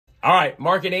All right,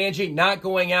 Mark and Angie not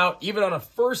going out even on a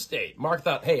first date. Mark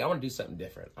thought, hey, I want to do something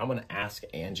different. I'm going to ask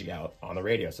Angie out on the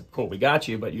radio. I said, cool, we got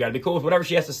you, but you got to be cool with whatever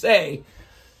she has to say.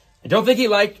 I don't think he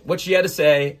liked what she had to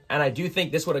say, and I do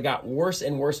think this would have got worse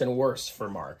and worse and worse for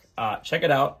Mark. Check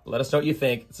it out. Let us know what you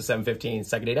think. It's a 7:15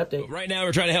 second date update. Right now,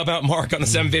 we're trying to help out Mark on the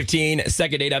 7:15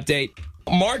 second date update.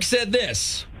 Mark said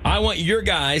this: I want your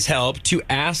guys' help to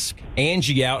ask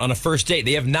Angie out on a first date.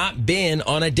 They have not been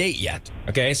on a date yet.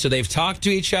 Okay, so they've talked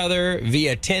to each other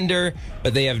via Tinder,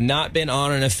 but they have not been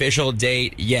on an official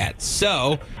date yet.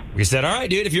 So we said, all right,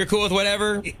 dude, if you're cool with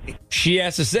whatever she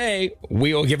has to say,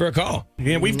 we will give her a call.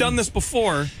 Yeah, we've done this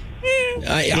before.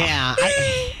 I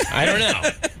don't know.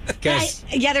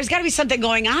 There's got to be something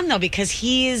going on, though, because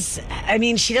she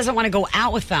doesn't want to go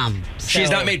out with them. So. She's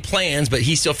not made plans, but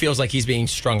he still feels like he's being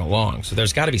strung along. So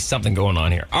there's got to be something going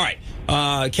on here. All right.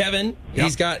 Kevin,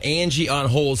 he's got Angie on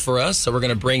hold for us, so we're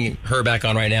going to bring her back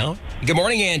on right now. Good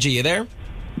morning, Angie. You there?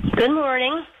 Good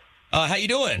morning. How you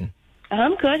doing?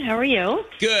 I'm good. How are you?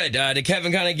 Good. Did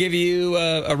Kevin kind of give you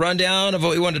a rundown of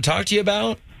what we wanted to talk to you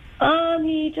about?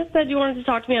 He just said you wanted to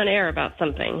talk to me on air about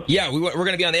something. Yeah, we're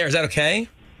going to be on the air. Is that okay?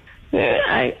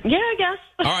 I guess.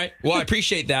 All right. Well, I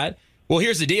appreciate that. Well,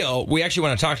 here's the deal. We actually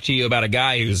want to talk to you about a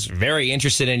guy who's very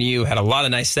interested in you, had a lot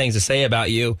of nice things to say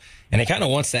about you, and he kind of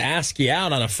wants to ask you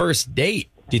out on a first date.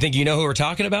 Do you think you know who we're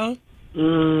talking about?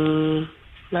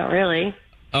 Not really.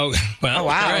 Oh, well,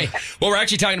 wow. All right. Well, we're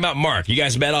actually talking about Mark. You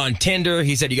guys met on Tinder.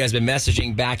 He said you guys have been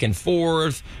messaging back and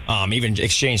forth, even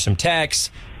exchanged some texts.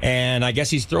 And I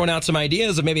guess he's throwing out some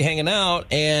ideas of maybe hanging out,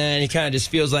 and he kind of just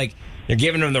feels like you're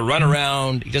giving him the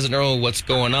runaround. He doesn't know what's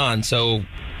going on. So,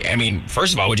 I mean,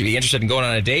 first of all, would you be interested in going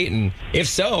on a date? And if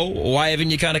so, why haven't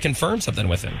you kind of confirmed something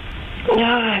with him?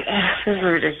 This is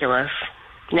ridiculous.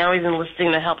 Now he's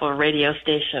enlisting the help of a radio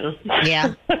station.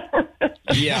 Yeah.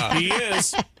 Yeah. He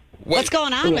is. What's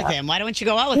going on with him? Why don't you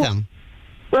go out with him?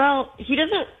 Well, he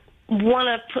doesn't want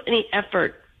to put any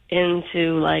effort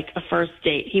into, like, a first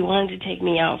date. He wanted to take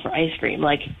me out for ice cream,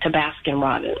 like to Baskin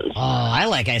Robbins. Oh, I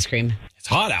like ice cream. It's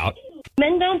hot out.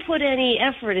 Men don't put any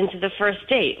effort into the first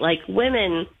date. Like,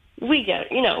 women, we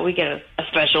get a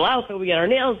special outfit. We get our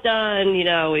nails done.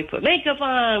 We put makeup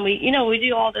on. We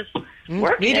do all this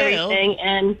work and everything.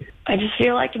 And I just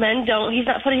feel like men don't. He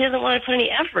doesn't want to put any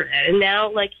effort in. And now,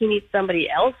 like, he needs somebody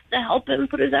else to help him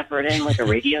put his effort in, like a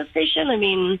radio station. I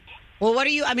mean. Well, what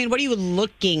are you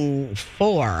looking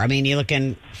for? I mean, you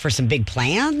looking for some big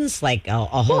plans, like a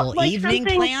whole evening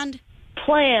planned?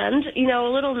 Planned, a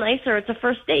little nicer. It's a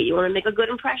first date. You want to make a good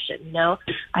impression,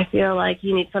 I feel like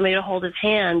you need somebody to hold his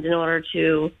hand in order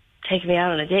to take me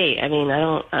out on a date. I mean,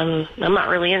 I'm not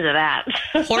really into that.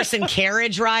 Horse and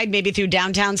carriage ride, maybe through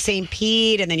downtown St.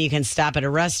 Pete, and then you can stop at a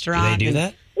restaurant. Do they do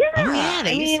that? Yeah. Oh,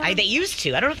 yeah, they used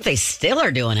to. I don't know if they still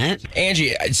are doing it.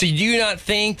 Angie, so do you not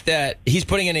think that he's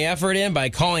putting any effort in by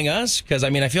calling us? Because, I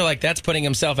mean, I feel like that's putting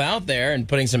himself out there and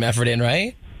putting some effort in,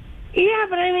 right? Yeah,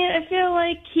 but I mean, I feel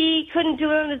like he couldn't do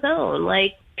it on his own.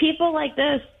 Like, people like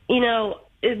this,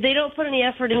 they don't put any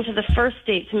effort into the first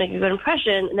date to make a good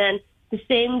impression, and then the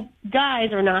same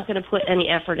guys are not going to put any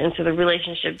effort into the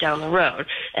relationship down the road.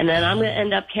 And then I'm going to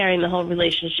end up carrying the whole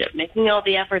relationship, making all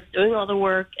the efforts, doing all the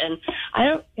work, and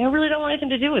I really don't want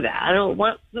anything to do with that. I don't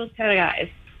want those kind of guys.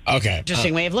 Okay.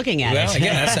 Interesting way of looking at it. Well, I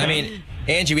guess. I mean,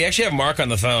 Angie, we actually have Mark on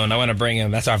the phone. I want to bring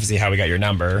him. That's obviously how we got your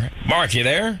number. Mark, you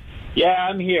there? Yeah,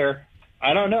 I'm here.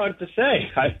 I don't know what to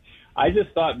say. I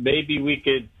just thought maybe we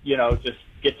could, just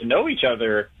get to know each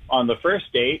other on the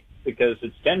first date because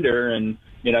it's Tinder and,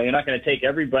 you're not going to take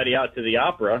everybody out to the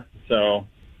opera. So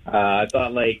I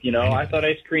thought I thought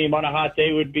ice cream on a hot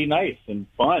day would be nice and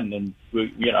fun and,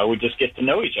 we'd just get to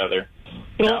know each other.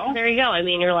 Well, there you go. I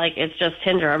mean, you're like, it's just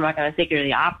Tinder. I'm not going to take you to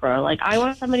the opera. Like, I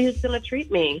want somebody who's going to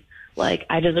treat me like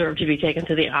I deserve to be taken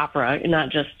to the opera and not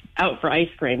just out for ice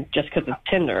cream just because it's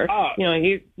Tinder.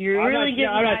 You're really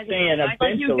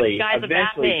giving guys a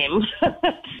bad name.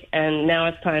 And now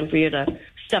it's time for you to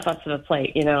step up to the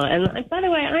plate, And by the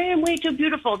way, I am way too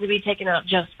beautiful to be taken out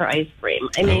just for ice cream.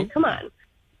 I mean, come on.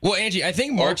 Well, Angie, I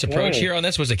think Mark's approach here on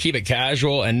this was to keep it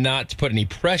casual and not to put any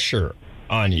pressure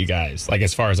on you guys, like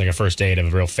as far as like a first date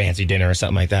of a real fancy dinner or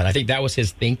something like that. I think that was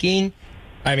his thinking.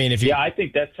 I mean, Yeah, I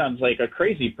think that sounds like a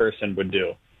crazy person would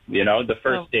do. The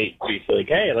first date be like,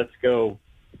 hey, let's go.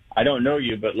 I don't know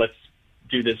you, but let's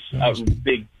do this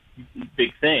big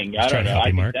thing. I don't know.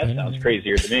 I think that sounds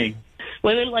crazier to me.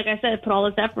 Women, like I said, put all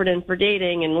this effort in for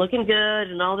dating and looking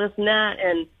good and all this and that,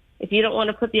 and if you don't want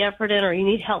to put the effort in or you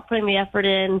need help putting the effort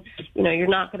in, you're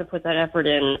not going to put that effort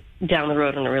in down the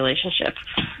road in a relationship.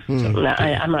 So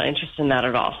I'm not interested in that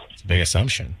at all. It's a big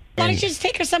assumption. Why don't you just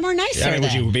take her somewhere nicer? Yeah, I mean,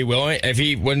 would you be willing, if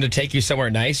he wanted to take you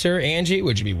somewhere nicer, Angie,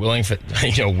 would you be willing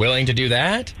willing to do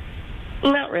that?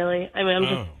 Not really. I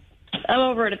mean, I'm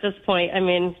over it at this point. I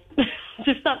mean,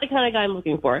 just not the kind of guy I'm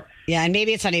looking for. Yeah, and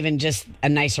maybe it's not even just a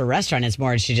nicer restaurant. It's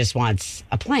more she just wants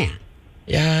a plan.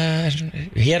 Yeah,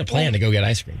 he had a plan to go get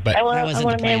ice cream, but I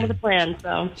want a man with a plan. So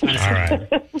all right,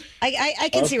 I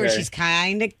can see where she's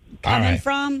kind of coming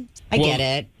from. I get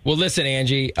it. Well, listen,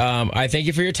 Angie, I thank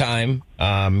you for your time,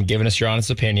 giving us your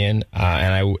honest opinion,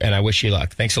 and I wish you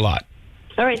luck. Thanks a lot.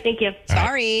 All right, thank you.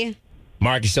 Sorry,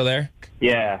 Mark, you still there?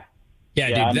 Yeah.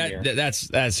 Yeah, dude,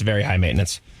 that's very high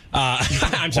maintenance.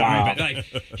 I'm sorry,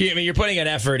 but you're putting an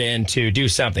effort in to do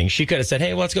something. She could have said,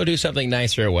 "Hey, let's go do something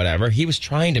nicer" or whatever. He was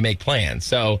trying to make plans.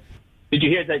 So, did you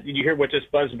hear that? Did you hear what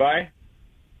just buzzed by?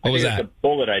 What was that? It's a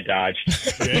bullet I dodged.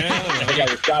 Yeah,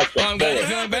 I'm glad you're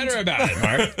feeling better about it,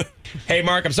 Mark. Hey,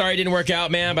 Mark, I'm sorry it didn't work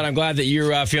out, man, but I'm glad that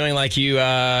you're feeling like you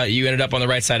ended up on the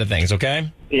right side of things.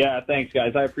 Okay? Yeah, thanks,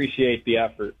 guys. I appreciate the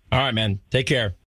effort. All right, man. Take care.